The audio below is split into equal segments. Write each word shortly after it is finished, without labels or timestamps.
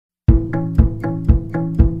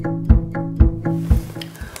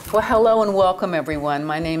Well, hello and welcome, everyone.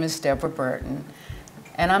 My name is Deborah Burton,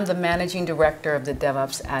 and I'm the Managing Director of the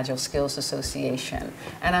DevOps Agile Skills Association.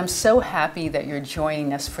 And I'm so happy that you're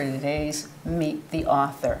joining us for today's Meet the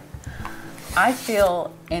Author. I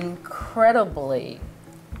feel incredibly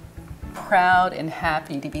proud and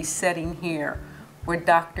happy to be sitting here with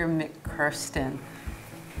Dr. Mik Kersten.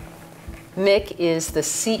 Mik is the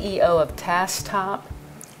CEO of TaskTop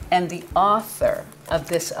and the author of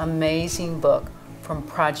this amazing book, From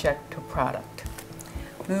Project to Product.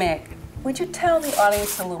 Mik, would you tell the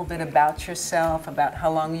audience a little bit about yourself, about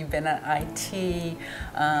how long you've been at IT,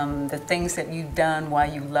 the things that you've done, why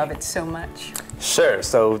you love it so much? Sure.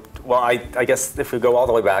 So, well, I guess if we go all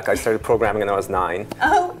the way back, I started programming when I was 9.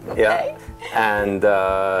 Oh, okay. Yeah.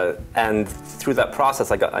 And through that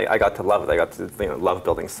process, I got to love it. I got to love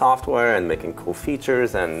building software and making cool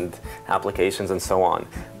features and applications and so on.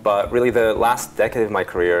 But really, the last decade of my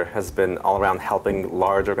career has been all around helping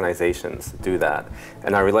large organizations do that.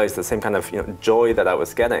 And I realized the same kind of joy that I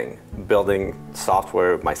was getting building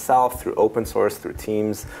software myself through open source, through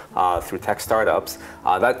teams, through tech startups.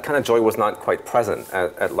 That kind of joy was not quite present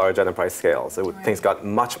at large enterprise scales. Things got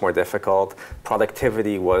much more difficult.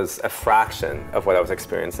 Productivity was a fraction of what I was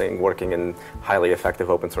experiencing working in highly effective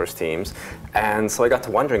open source teams. And so I got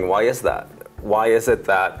to wondering, why is that? Why is it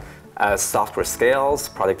that as software scales,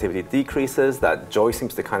 productivity decreases, that joy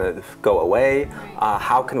seems to kind of go away?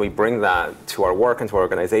 How can we bring that to our work and to our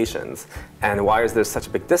organizations? And why is there such a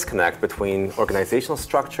big disconnect between organizational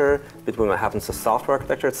structure, between what happens to software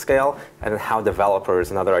architecture at scale, and how developers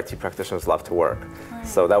and other IT practitioners love to work? Right.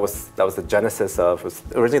 So that was the genesis of,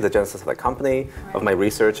 originally the genesis of the company, right, of my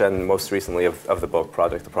research, and most recently of the book,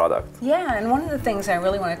 Project to Product. Yeah, and one of the things I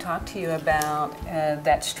really want to talk to you about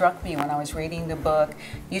that struck me when I was reading the book,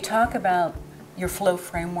 you talk about your flow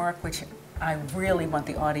framework, which I really want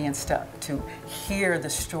the audience to hear the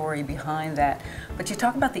story behind that. But you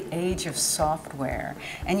talk about the age of software,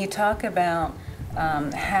 and you talk about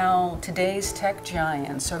how today's tech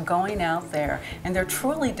giants are going out there and they're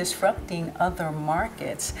truly disrupting other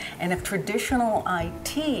markets. And if traditional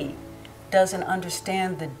IT doesn't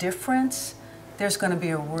understand the difference, there's going to be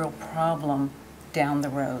a real problem down the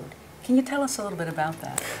road. Can you tell us a little bit about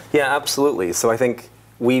that? Yeah, absolutely. So I think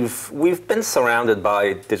we've been surrounded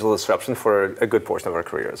by digital disruption for a good portion of our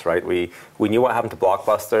careers, right? We knew what happened to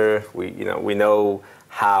Blockbuster. We know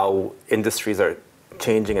how industries are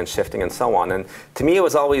changing and shifting and so on. And to me, it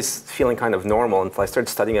was always feeling kind of normal until I started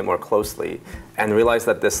studying it more closely and realized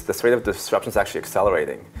that this rate of disruption is actually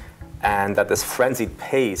accelerating, and that this frenzied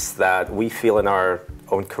pace that we feel in our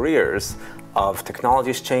own careers of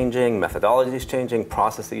technologies changing, methodologies changing,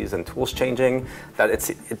 processes and tools changing, that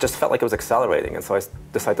it just felt like it was accelerating. And so I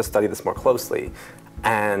decided to study this more closely.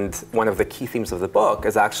 And one of the key themes of the book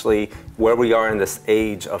is actually where we are in this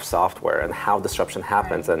age of software and how disruption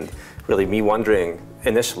happens. Right. And really me wondering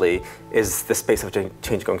initially, is this pace of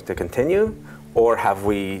change going to continue? Or have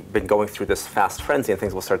we been going through this fast frenzy and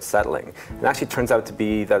things will start settling? And it actually turns out to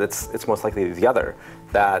be that it's most likely the other,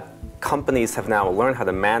 that companies have now learned how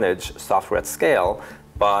to manage software at scale,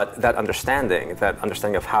 but that understanding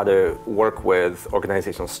of how to work with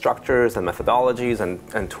organizational structures and methodologies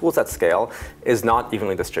and tools at scale is not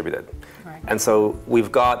evenly distributed. Right. And so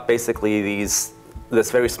we've got basically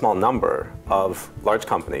this very small number of large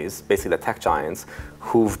companies, basically the tech giants,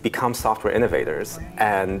 who've become software innovators.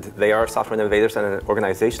 And they are software innovators at an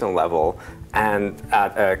organizational level and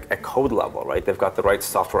at a code level, right? They've got the right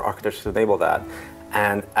software architecture to enable that.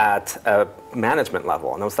 And at a management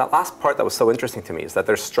level. And it was that last part that was so interesting to me, is that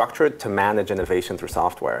they're structured to manage innovation through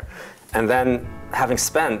software. And then having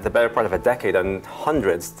spent the better part of a decade on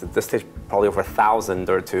hundreds, at this stage probably over 1,000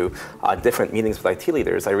 or two different meetings with IT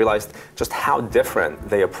leaders, I realized just how different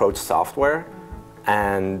they approach software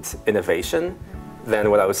and innovation than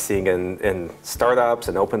what I was seeing in startups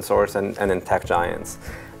and open source and in tech giants.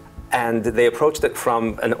 And they approached it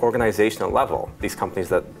from an organizational level, these companies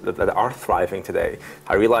that are thriving today.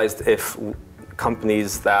 I realized if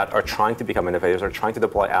companies that are trying to become innovators, are trying to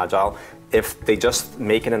deploy Agile, if they just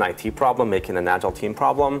make it an IT problem, make it an Agile team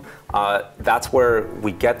problem, that's where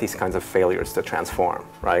we get these kinds of failures to transform,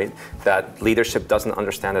 right? That leadership doesn't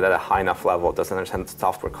understand it at a high enough level, doesn't understand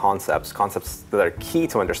software concepts that are key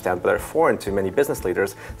to understand, but are foreign to many business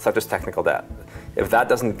leaders, such as technical debt. If that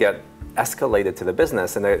doesn't get escalated to the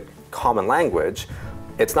business in a common language,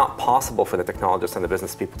 it's not possible for the technologists and the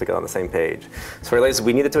business people to get on the same page. So I realized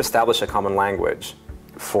we needed to establish a common language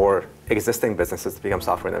for existing businesses to become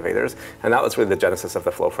software innovators. And that was really the genesis of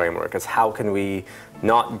the Flow framework, is how can we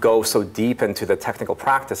not go so deep into the technical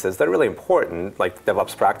practices that are really important, like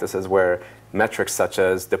DevOps practices where metrics such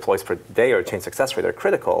as deploys per day or change success rate are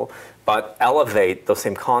critical, but elevate those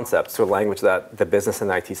same concepts to a language that the business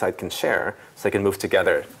and IT side can share so they can move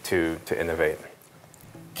together to innovate.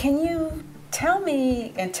 Can you tell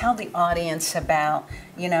me and tell the audience about,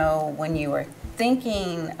 when you were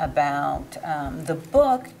thinking about the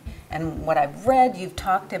book and what I've read, you've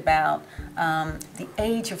talked about the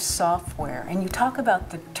age of software, and you talk about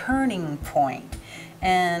the turning point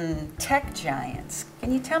and tech giants.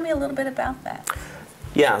 Can you tell me a little bit about that?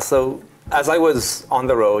 Yeah, so as I was on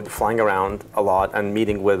the road, flying around a lot and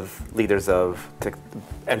meeting with leaders of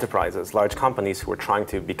enterprises, large companies who were trying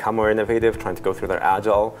to become more innovative, trying to go through their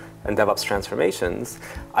Agile and DevOps transformations,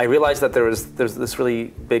 I realized that there's this really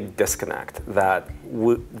big disconnect, that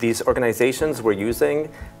these organizations were using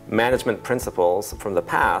management principles from the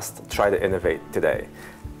past to try to innovate today.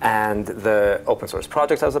 And the open source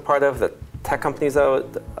projects I was a part of, the tech companies I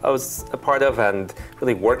was a part of, and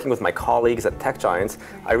really working with my colleagues at tech giants,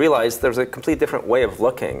 I realized there's a completely different way of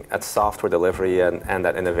looking at software delivery and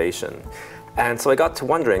that innovation. And so I got to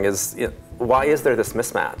wondering, why is there this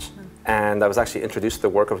mismatch? And I was actually introduced to the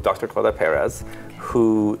work of Dr. Claudia Perez,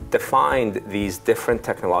 who defined these different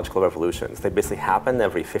technological revolutions. They basically happen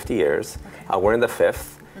every 50 years. We're in the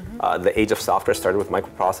fifth. The age of software started with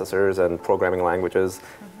microprocessors and programming languages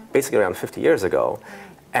basically around 50 years ago.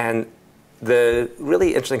 And the really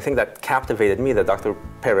interesting thing that captivated me that Dr.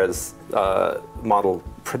 Perez model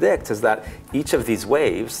predicts is that each of these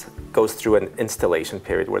waves goes through an installation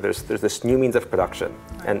period where there's this new means of production.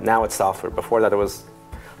 And now it's software. Before that it was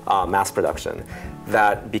mass production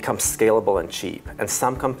that becomes scalable and cheap. And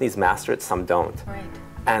some companies master it, some don't. Right.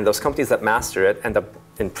 And those companies that master it end up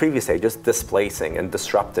in previous ages displacing and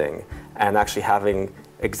disrupting and actually having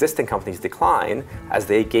existing companies decline as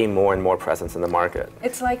they gain more and more presence in the market.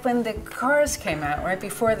 It's like when the cars came out, right?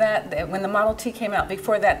 Before that, when the Model T came out,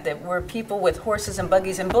 before that, there were people with horses and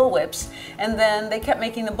buggies and bullwhips, and then they kept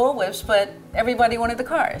making the bullwhips, but everybody wanted the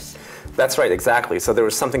cars. That's right, exactly. So there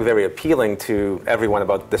was something very appealing to everyone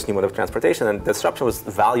about this new mode of transportation, and disruption was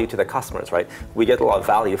value to the customers, right? We get a lot of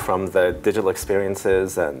value from the digital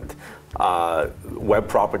experiences and web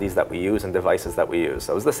properties that we use and devices that we use.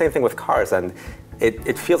 So it was the same thing with cars, and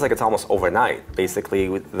it feels like it's almost overnight, basically,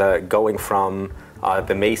 with the going from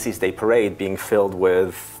the Macy's Day Parade being filled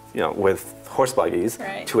with horse buggies,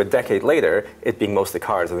 right, to a decade later, it being mostly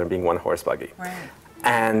cars and there being one horse buggy. Right.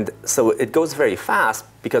 And so it goes very fast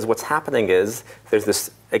because what's happening is there's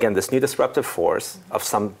this new disruptive force of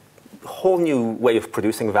some whole new way of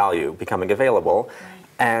producing value becoming available. Right.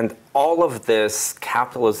 And all of this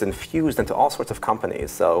capital is infused into all sorts of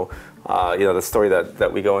companies. So, the story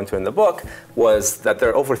that we go into in the book was that there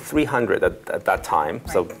are over 300 at that time, right,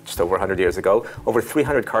 so just over 100 years ago, over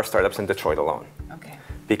 300 car startups in Detroit alone. Okay.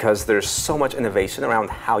 Because there's so much innovation around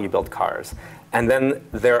how you build cars. And then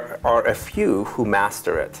there are a few who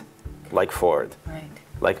master it, like Ford, right,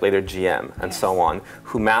 like later GM, and yes, so on,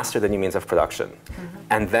 who master the new means of production. Mm-hmm.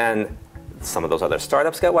 And then some of those other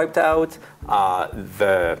startups get wiped out,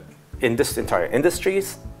 the entire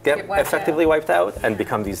industries get effectively wiped out and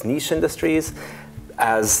become these niche industries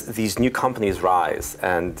as these new companies rise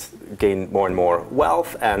and gain more and more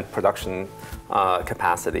wealth and production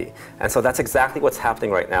capacity. And so that's exactly what's happening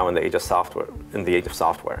right now in the age of software.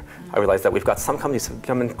 Mm-hmm. I realize that we've got some companies who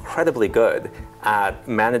become incredibly good at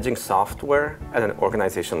managing software at an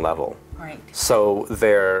organization level. Right. So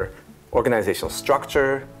their organizational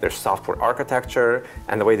structure, their software architecture,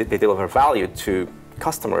 and the way that they deliver value to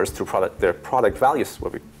customers through their product values,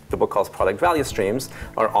 what the book calls product value streams,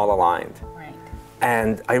 are all aligned. Right.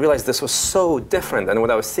 And I realized this was so different than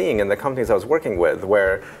what I was seeing in the companies I was working with,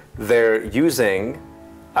 where they're using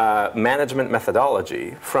management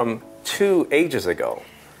methodology from 2 ages ago.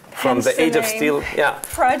 From the age of steel, yeah.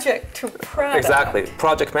 Project to product. Exactly.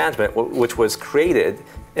 Project management, which was created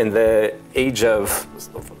in the age of,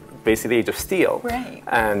 basically the age of steel, right,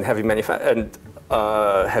 and heavy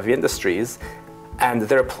industries. And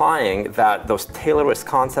they're applying those tailor-risk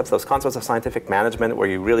concepts, those concepts of scientific management where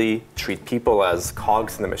you really treat people as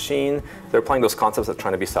cogs in the machine. They're applying those concepts of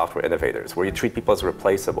trying to be software innovators, where you treat people as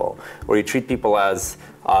replaceable, where you treat people as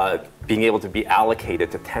being able to be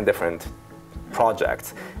allocated to 10 different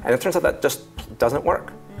projects. And it turns out that just doesn't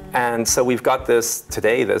work. And so we've got this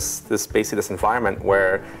today, this environment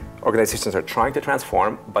where organizations are trying to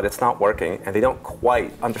transform, but it's not working, and they don't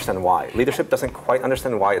quite understand why. Leadership doesn't quite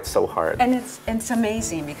understand why it's so hard. And it's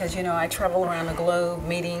amazing because, you know, I travel around the globe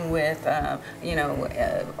meeting with,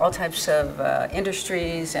 all types of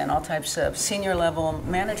industries and all types of senior level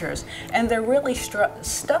managers, and they're really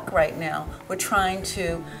stuck right now with trying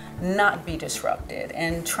to not be disrupted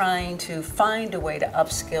and trying to find a way to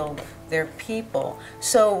upskill their people.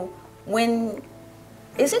 So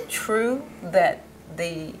is it true that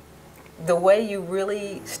the way you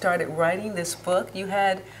really started writing this book, you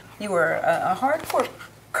were a hardcore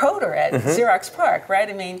coder at Xerox PARC, right?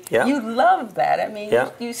 I mean, you loved that. I mean,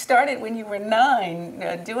 you started when you were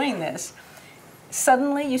 9 doing this.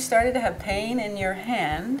 Suddenly you started to have pain in your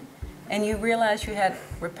hand and you realized you had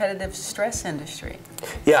repetitive stress injury.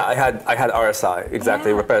 Yeah, I had RSI,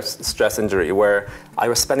 exactly, repetitive stress injury, where I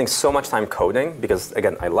was spending so much time coding because,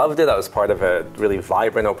 again, I loved it. I was part of a really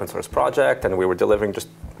vibrant open source project, and we were delivering just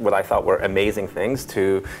what I thought were amazing things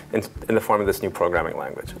in the form of this new programming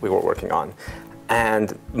language we were working on.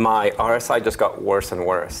 And my RSI just got worse and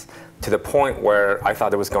worse, to the point where I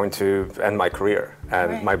thought it was going to end my career.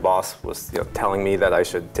 And my boss was telling me that I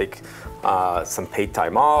should take some paid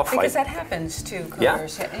time off. Because that happens to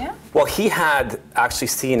coders. Yeah. Well, he had actually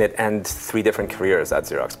seen it end 3 different careers at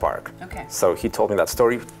Xerox PARC. Okay. So he told me that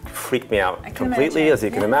story, freaked me out completely, as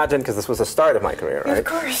you can imagine, because this was the start of my career, right? Of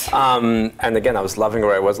course. And again, I was loving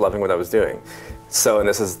where I was, loving what I was doing. So, and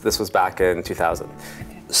this was back in 2000.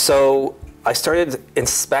 Okay. So I started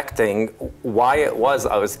inspecting why it was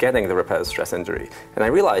I was getting the repetitive stress injury. And I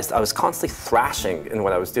realized I was constantly thrashing in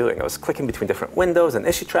what I was doing. I was clicking between different windows and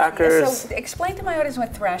issue trackers. So explain to my audience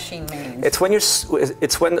what thrashing means.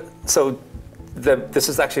 This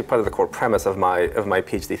is actually part of the core premise of my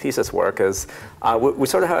PhD thesis work, is we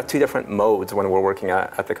sort of have 2 different modes when we're working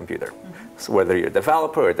at the computer. So whether you're a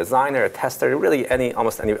developer, a designer, a tester, really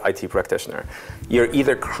almost any IT practitioner, you're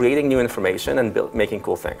either creating new information and making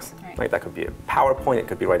cool things. Right? That could be a PowerPoint, it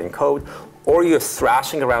could be writing code, or you're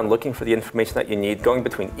thrashing around looking for the information that you need, going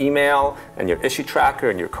between email and your issue tracker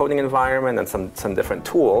and your coding environment and some different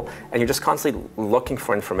tool, and you're just constantly looking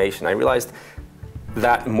for information. I realized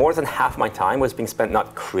that more than half my time was being spent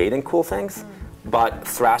not creating cool things, but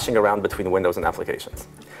thrashing around between windows and applications.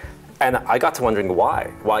 And I got to wondering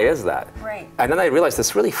why. Why is that? Right. And then I realized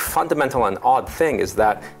this really fundamental and odd thing is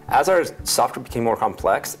that as our software became more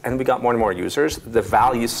complex and we got more and more users, the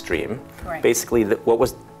value stream, basically what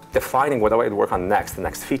was defining what I would work on next, the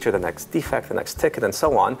next feature, the next defect, the next ticket, and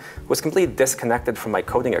so on, was completely disconnected from my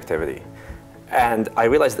coding activity. And I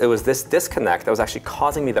realized it was this disconnect that was actually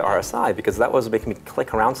causing me the RSI, because that was making me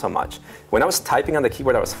click around so much. When I was typing on the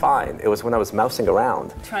keyboard, I was fine. It was when I was mousing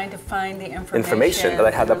around, trying to find the information that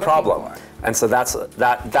I had the problem. And so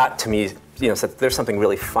that to me, said there's something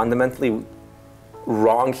really fundamentally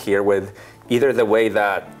wrong here with either the way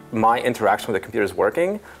that my interaction with the computer is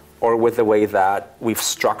working, or with the way that we've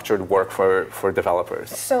structured work for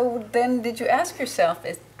developers. So then did you ask yourself,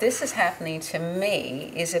 if this is happening to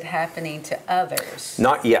me, is it happening to others?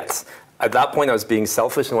 Not yet. At that point, I was being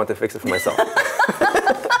selfish and wanted to fix it for myself.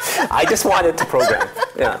 I just wanted to program.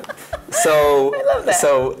 Yeah. So, I love that.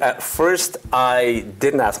 So at first, I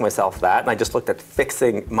didn't ask myself that, and I just looked at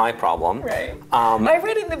fixing my problem. Right. I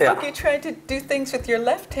read in the book you tried to do things with your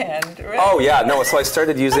left hand, right? Oh yeah, no. So I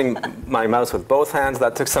started using my mouse with both hands.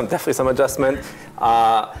 That took definitely some adjustment,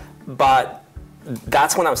 but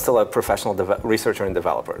that's when I was still a professional researcher and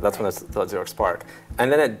developer. That's when I was still at Xerox PARC.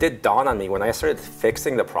 And then it did dawn on me when I started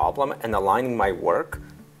fixing the problem and aligning my work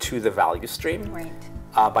to the value stream. Right.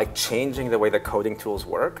 By changing the way the coding tools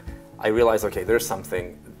work, I realized, okay, there's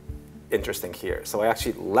something interesting here. So I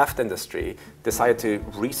actually left industry, decided to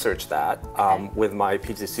research that with my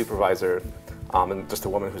PhD supervisor, and just a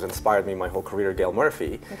woman who's inspired me my whole career, Gail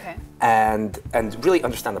Murphy, and really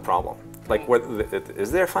understand the problem. Like,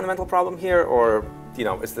 is there a fundamental problem here, or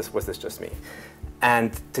was this just me?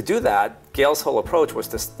 And to do that, Gail's whole approach was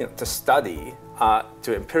to study,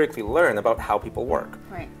 to empirically learn about how people work.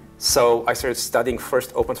 Right. So I started studying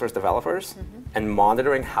first open source developers and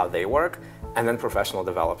monitoring how they work, and then professional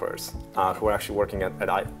developers who are actually working at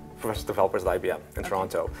professional developers at IBM in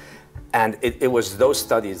Toronto. And it was those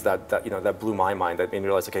studies that blew my mind, that made me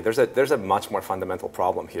realize, okay, there's a much more fundamental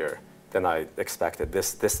problem here than I expected.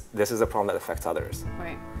 This is a problem that affects others.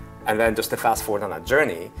 Right. And then just to fast forward on that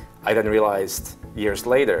journey, I then realized years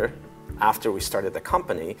later, after we started the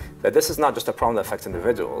company, that this is not just a problem that affects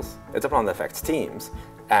individuals, it's a problem that affects teams.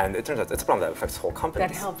 And it turns out it's a problem that affects whole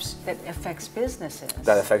companies. That affects businesses.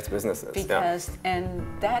 That affects businesses, because, and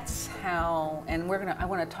that's how, and I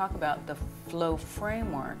want to talk about the flow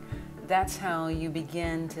framework. That's how you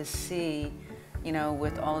begin to see you know,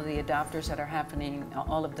 with all of the adopters that are happening,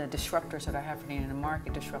 all of the disruptors that are happening in the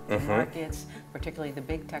market, disrupting markets, particularly the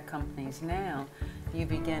big tech companies now, you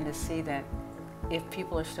begin to see that if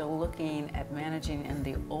people are still looking at managing in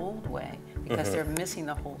the old way, because they're missing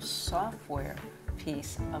the whole software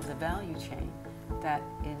piece of the value chain, that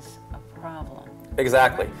is a problem.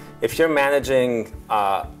 Exactly. Right? If you're managing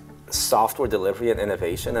software delivery and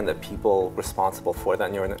innovation and the people responsible for that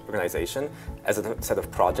in your organization as a set of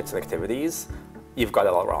projects and activities, you've got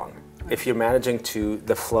it all wrong. Right. If you're managing to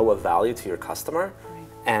the flow of value to your customer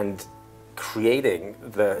and creating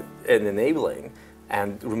and enabling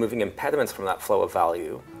and removing impediments from that flow of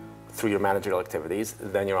value through your managerial activities,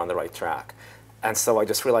 then you're on the right track. And so I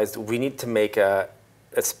just realized we need to make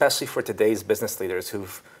especially for today's business leaders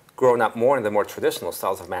who've grown up more in the more traditional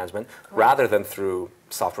styles of management, rather than through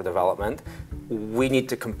software development, we need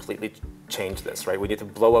to completely change this, right? We need to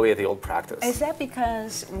blow away the old practice. Is that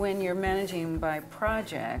because when you're managing by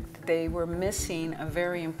project, they were missing a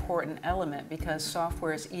very important element because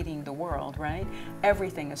software is eating the world, right?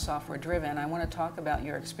 Everything is software driven. I want to talk about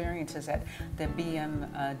your experiences at the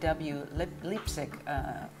BMW Leipzig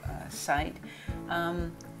site.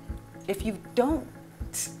 If you don't,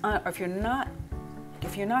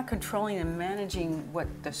 if you're not controlling and managing what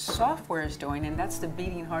the software is doing, and that's the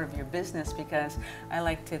beating heart of your business, because I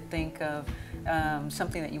like to think of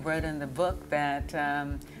something that you wrote in the book, that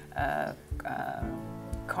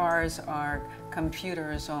cars are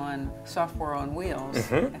computers on software on wheels.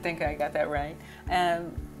 I think I got that right.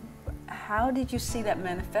 How did you see that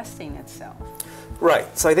manifesting itself?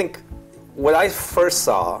 Right. So I think what I first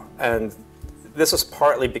saw, and this was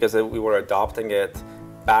partly because we were adopting it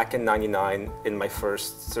back in '99 in my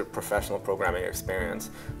first sort of professional programming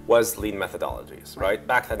experience, was lean methodologies, right?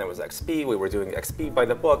 Back then it was XP, we were doing XP by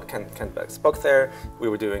the book, Kent Beck's book there, we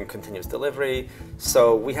were doing continuous delivery.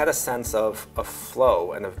 So we had a sense of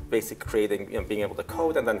flow and of basic creating, being able to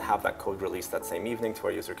code and then have that code released that same evening to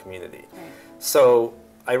our user community. So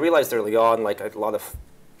I realized early on, like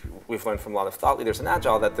we've learned from a lot of thought leaders in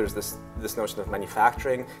Agile, that there's this notion of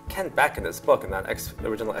manufacturing. Kent Beck in his book, in that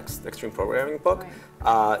original Extreme Programming book,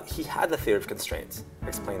 he had the theory of constraints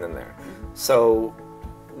explained in there. So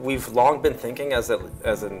we've long been thinking as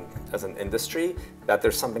an industry that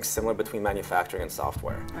there's something similar between manufacturing and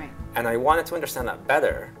software. And I wanted to understand that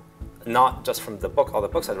better, not just from the book, all the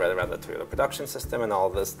books I'd read around the Toyota production system and all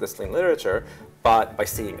this lean literature, but by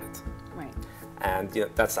seeing it. And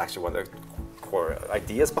that's actually one of the core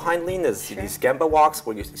ideas behind lean, is these Gemba walks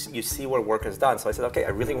where you see where work is done. So I said, okay, I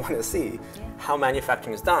really want to see how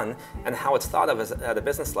manufacturing is done and how it's thought of at a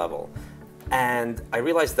business level. And I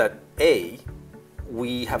realized that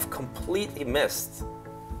we have completely missed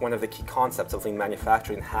one of the key concepts of lean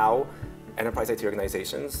manufacturing, how enterprise IT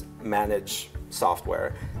organizations manage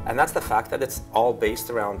software. And that's the fact that it's all based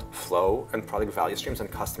around flow and product value streams and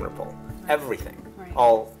customer pull. Everything.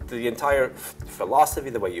 The entire philosophy,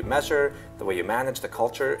 the way you measure, the way you manage, the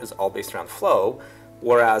culture is all based around flow.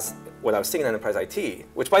 Whereas what I was seeing in enterprise IT,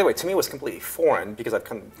 which by the way to me was completely foreign because I'd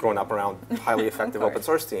kind of grown up around highly effective open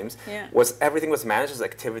source teams, was everything was managed as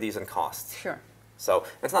activities and costs. So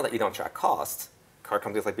it's not that you don't track costs. Car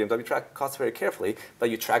companies like BMW track costs very carefully, but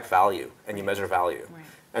you track value and you measure value.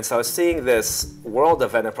 And so I was seeing this world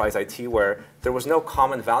of enterprise IT where there was no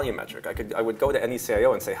common value metric. I would go to any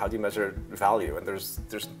CIO and say, how do you measure value? And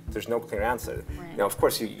there's no clear answer. Of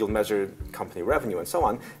course, you'll measure company revenue and so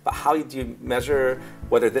on, but how do you measure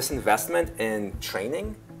whether this investment in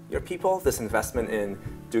training your people, this investment in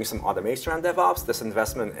doing some automation around DevOps, this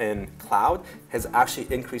investment in cloud has actually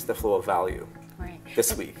increased the flow of value?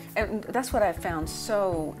 This week. And that's what I found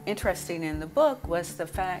so interesting in the book, was the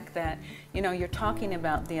fact that, you're talking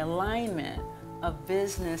about the alignment of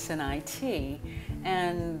business and IT,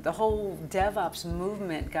 and the whole DevOps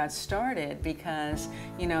movement got started because,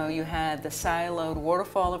 you had the siloed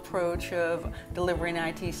waterfall approach of delivering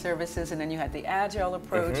IT services, and then you had the Agile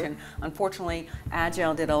approach, and unfortunately,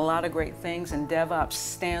 Agile did a lot of great things, and DevOps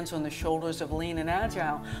stands on the shoulders of Lean and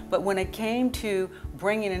Agile. But when it came to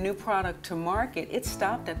bringing a new product to market, it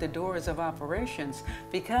stopped at the doors of operations,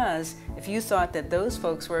 because if you thought that those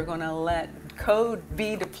folks were going to let code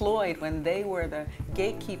be deployed when they were the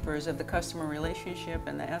gatekeepers of the customer relationship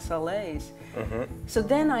and the SLAs. So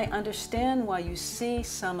then I understand why you see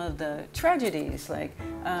some of the tragedies, like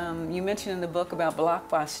you mentioned in the book about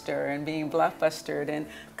Blockbuster and being blockbustered, and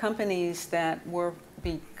companies that were,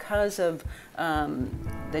 because of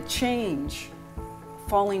the change,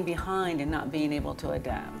 falling behind and not being able to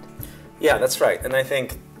adapt. Yeah, that's right. And I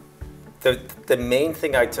think the main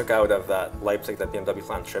thing I took out of that Leipzig, that BMW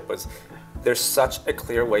plant trip, was there's such a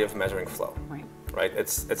clear way of measuring flow. right?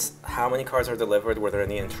 It's how many cars are delivered, were there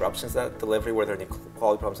any interruptions in that delivery, were there any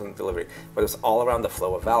quality problems in the delivery, but it's all around the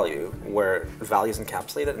flow of value, where value is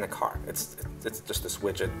encapsulated in a car. It's just this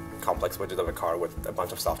complex widget of a car with a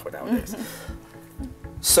bunch of software nowadays.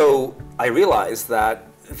 So I realized that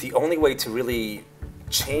the only way to really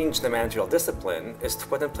change the managerial discipline is to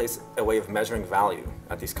put in place a way of measuring value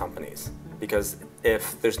at these companies. Because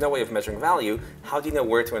if there's no way of measuring value, how do you know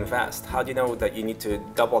where to invest? How do you know that you need to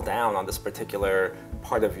double down on this particular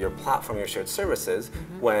part of your platform, your shared services,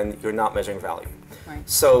 when you're not measuring value? Right.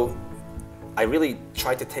 So I really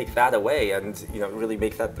tried to take that away and really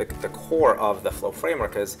make that the core of the flow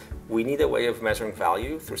framework. Is we need a way of measuring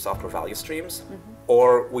value through software value streams,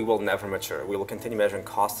 or we will never mature. We will continue measuring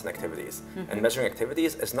costs and activities. And measuring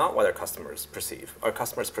activities is not what our customers perceive. Our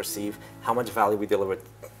customers perceive how much value we deliver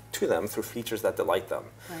to them through features that delight them.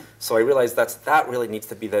 Right. So I realized that really needs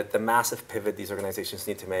to be the massive pivot these organizations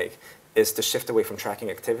need to make, is to shift away from tracking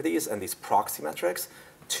activities and these proxy metrics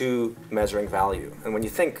to measuring value. And when you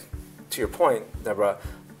think, to your point, Deborah,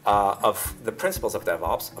 of the principles of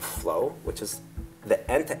DevOps, of flow, which is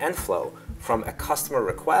the end-to-end flow from a customer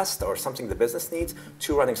request or something the business needs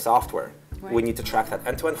to running software. Right. We need to track that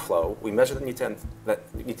end-to-end flow. We measure the need to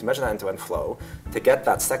measure that end-to-end flow to get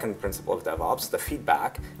that second principle of DevOps, the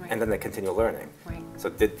feedback, right. and then the continual learning. Right. So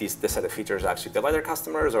did this set of features actually delight our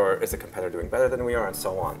customers, or is the competitor doing better than we are, and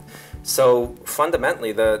so on? So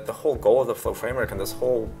fundamentally, the whole goal of the flow framework and this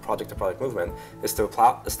whole project-to-product movement is to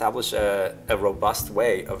establish a robust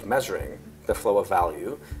way of measuring the flow of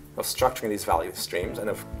value, of structuring these value streams, and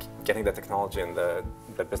of getting the technology and the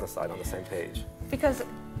business side on the same page. Because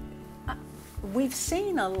we've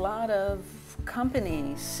seen a lot of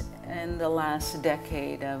companies in the last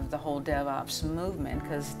decade of the whole DevOps movement,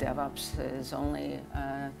 because DevOps is only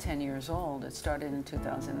 10 years old. It started in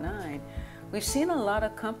 2009. We've seen a lot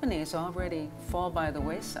of companies already fall by the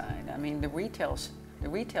wayside. I mean, the retail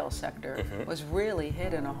sector was really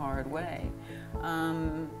hit in a hard way.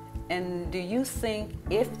 And do you think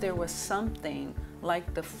if there was something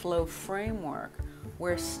like the flow framework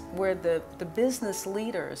where the business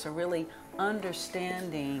leaders are really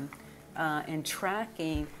understanding and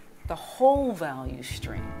tracking the whole value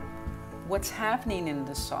stream, what's happening in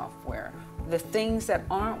the software, the things that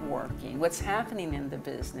aren't working, what's happening in the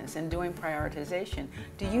business, and doing prioritization,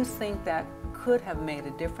 do you think that could have made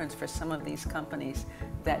a difference for some of these companies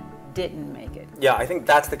that didn't make it? Yeah, I think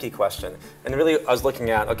that's the key question. And really, I was looking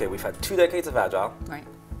at, okay, we've had 2 decades of Agile, Right.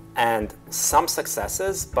 and some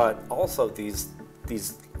successes, but also these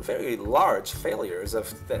very large failures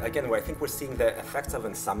again, where I think we're seeing the effects of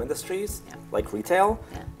in some industries, like retail,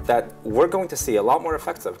 that we're going to see a lot more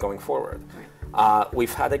effects of going forward. Right.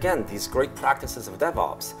 We've had, again, these great practices of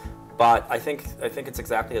DevOps, but I think it's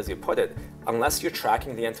exactly as you put it. Unless you're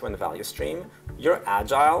tracking the end-to-end value stream, your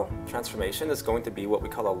Agile transformation is going to be what we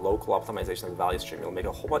call a local optimization of the value stream. You'll make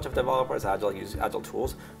a whole bunch of developers use Agile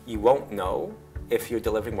tools. You won't know if you're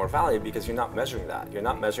delivering more value because you're not measuring that. You're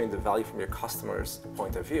not measuring the value from your customer's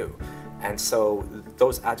point of view. And so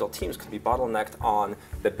those Agile teams could be bottlenecked on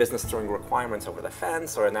the business throwing requirements over the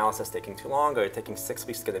fence, or analysis taking too long, or taking 6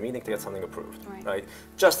 weeks to get a meeting to get something approved, right?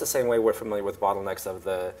 Just the same way we're familiar with bottlenecks of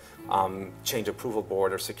the change approval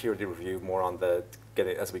board or security review more on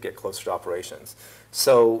as we get closer to operations.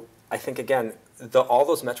 So I think, again, all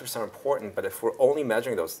those metrics are important, but if we're only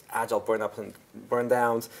measuring those Agile burn-ups and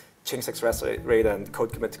burn-downs, change success rate, and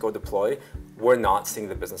code commit to code deploy, we're not seeing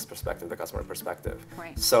the business perspective, the customer perspective.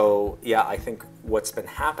 Right. So yeah, I think what's been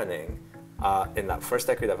happening in that first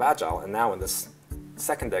decade of Agile, and now in this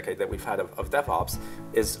second decade that we've had of DevOps,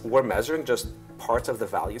 is we're measuring just parts of the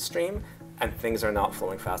value stream, and things are not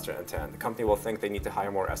flowing faster end to end. The company will think they need to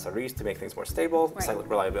hire more SREs to make things more stable, site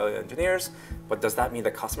reliability engineers, but does that mean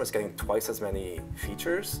the customer is getting twice as many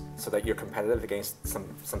features so that you're competitive against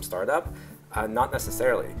some startup? Not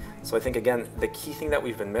necessarily. So I think, again, the key thing that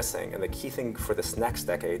we've been missing, and the key thing for this next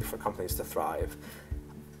decade for companies to thrive,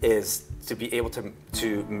 is to be able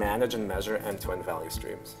to manage and measure end-to-end value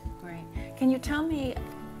streams. Right. Can you tell me,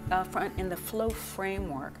 in the flow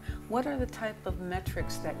framework, what are the type of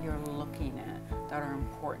metrics that you're looking at that are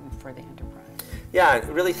important for the enterprise? Yeah,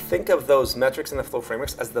 really think of those metrics in the flow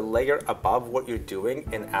frameworks as the layer above what you're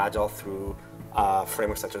doing in Agile through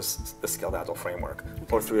frameworks such as the Scaled Agile framework,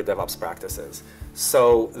 or through your DevOps practices.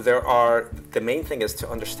 So the main thing is to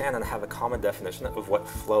understand and have a common definition of what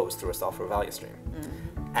flows through a software value stream.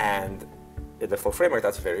 And in the flow framework,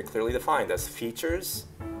 that's very clearly defined as features,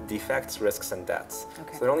 defects, risks, and debts.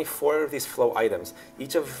 Okay. So there are only 4 of these flow items,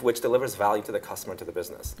 each of which delivers value to the customer and to the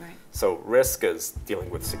business. Right. So risk is dealing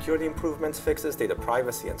with security improvements, fixes, data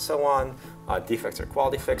privacy, and so on. Defects are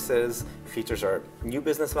quality fixes. Features are new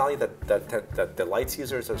business value that delights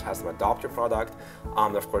users, or has them adopt your product.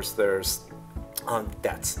 Of course, there's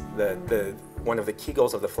debts. One of the key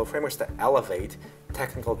goals of the flow framework is to elevate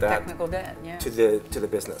technical debt, yes. to the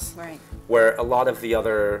business. Right. Where a lot of the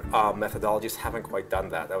other methodologies haven't quite done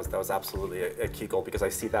that. That was absolutely a key goal, because I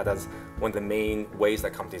see that as one of the main ways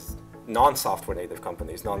that companies, non-software native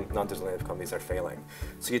companies, non-digital native companies, are failing.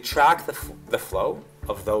 So you track the flow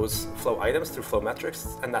of those flow items through flow metrics,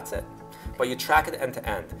 and that's it. But you track it end to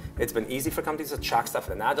end. It's been easy for companies to track stuff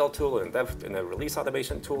in an agile tool, in a release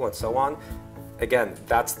automation tool, and so on. Again,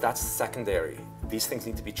 that's secondary. These things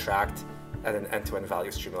need to be tracked at an end-to-end value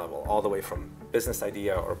stream level, all the way from business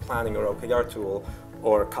idea or planning or OKR tool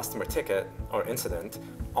or customer ticket or incident,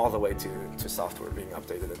 all the way to software being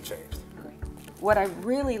updated and changed. What I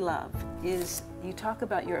really love is you talk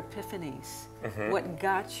about your epiphanies, what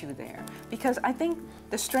got you there. Because I think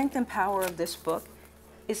the strength and power of this book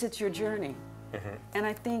is it's your journey. And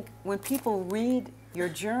I think when people read your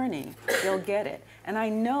journey, they'll get it. And I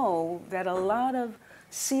know that a lot of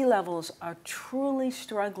C-levels are truly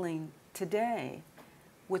struggling today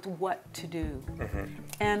with what to do.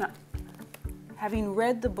 And having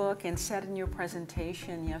read the book and sat in your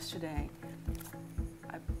presentation yesterday,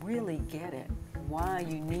 I really get it, why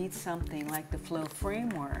you need something like the flow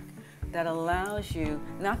framework that allows you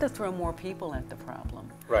not to throw more people at the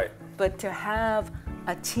problem, right, but to have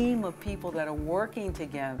a team of people that are working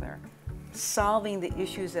together, solving the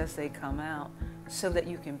issues as they come out, so that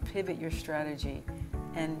you can pivot your strategy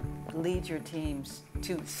and lead your teams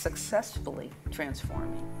to successfully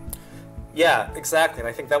transforming. Yeah, exactly, and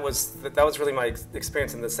I think that was really my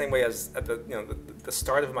experience in the same way as at the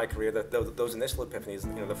start of my career. Those initial epiphanies,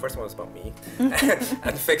 the first one was about me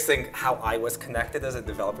and fixing how I was connected as a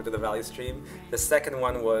developer to the value stream. The second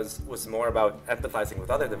one was more about empathizing with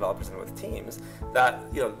other developers and with teams.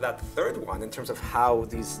 That third one, in terms of how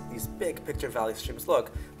these big picture value streams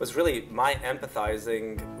look, was really my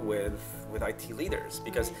empathizing with IT leaders,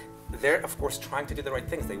 because they're, of course, trying to do the right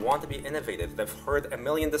things. They want to be innovative. They've heard a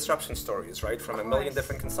million disruption stories, right, from a million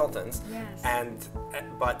different consultants. Yes.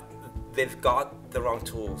 But they've got the wrong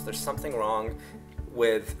tools. There's something wrong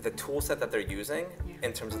with the tool set that they're using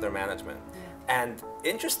in terms of their management. And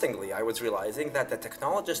interestingly, I was realizing that the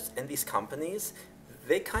technologists in these companies,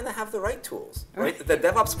 they kind of have the right tools, right? The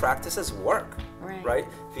DevOps practices work, right?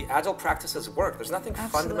 The Agile practices work. There's nothing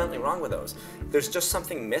fundamentally wrong with those. There's just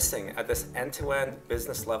something missing at this end-to-end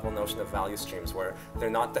business level notion of value streams, where they're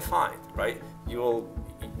not defined, right?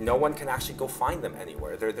 No one can actually go find them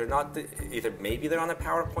anywhere. They're not, either maybe they're on a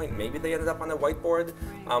PowerPoint, maybe they ended up on a whiteboard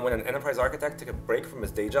when an enterprise architect took a break from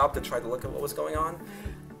his day job to try to look at what was going on.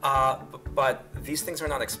 But these things are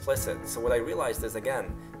not explicit. So what I realized is,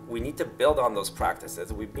 again, we need to build on those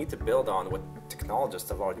practices. We need to build on what technologists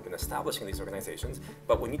have already been establishing in these organizations,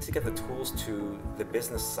 but we need to get the tools to the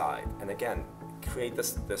business side. And again, create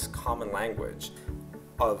this common language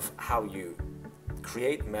of how you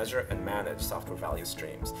create, measure, and manage software value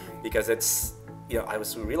streams. Because it's, I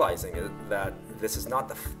was realizing that this is not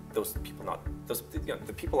the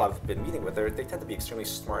people I've been meeting with. They tend to be extremely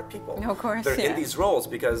smart people. Of course, they're in these roles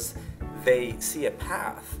because they see a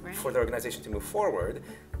path for the organization to move forward.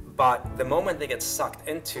 But the moment they get sucked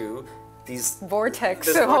into these vortex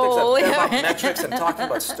of DevOps metrics and talking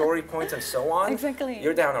about story points and so on,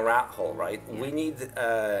 you're down a rat hole, right? We need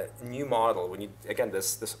a new model. We need, again,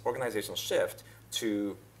 this organizational shift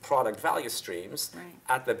to product value streams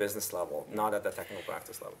at the business level, not at the technical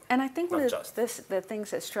practice level. And I think one of the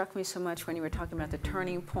things that struck me so much when you were talking about the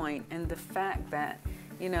turning point and the fact that,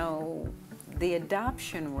 the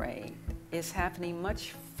adoption rate is happening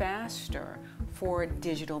much faster for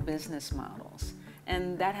digital business models.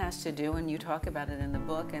 And that has to do, and you talk about it in the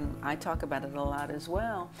book, and I talk about it a lot as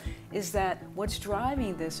well, is that what's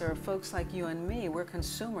driving this are folks like you and me. We're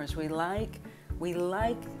consumers. We like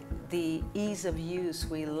the ease of use.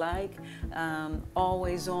 We like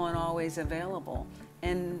always on, always available.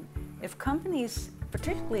 And if companies,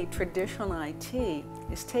 particularly traditional IT,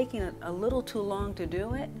 is taking a little too long to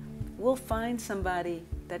do it, we'll find somebody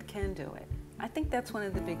that can do it. I think that's one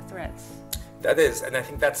of the big threats. That is, and I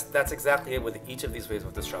think that's exactly it with each of these waves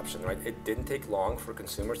of disruption, right? It didn't take long for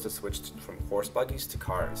consumers to switch from horse buggies to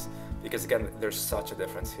cars, because again, there's such a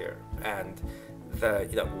difference here. And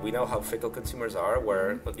we know how fickle consumers are,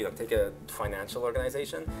 where, take a financial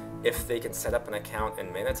organization, if they can set up an account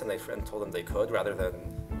in minutes and their friend told them they could, rather than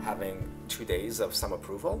having 2 days of some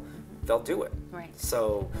approval, they'll do it. Right.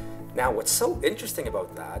 So now what's so interesting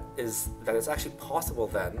about that is that it's actually possible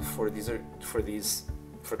then for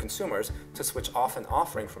consumers to switch off an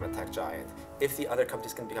offering from a tech giant if the other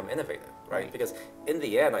companies can become innovative, right? Because in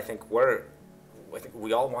the end, I think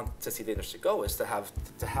we all want to see the industry go is to have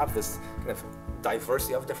this kind of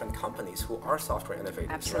diversity of different companies who are software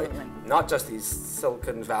innovators, Absolutely. right? Not just these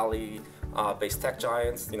Silicon Valley based tech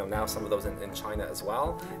giants, now some of those in China as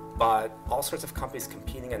well, but all sorts of companies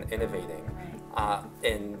competing and innovating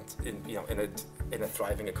in a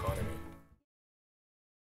thriving economy.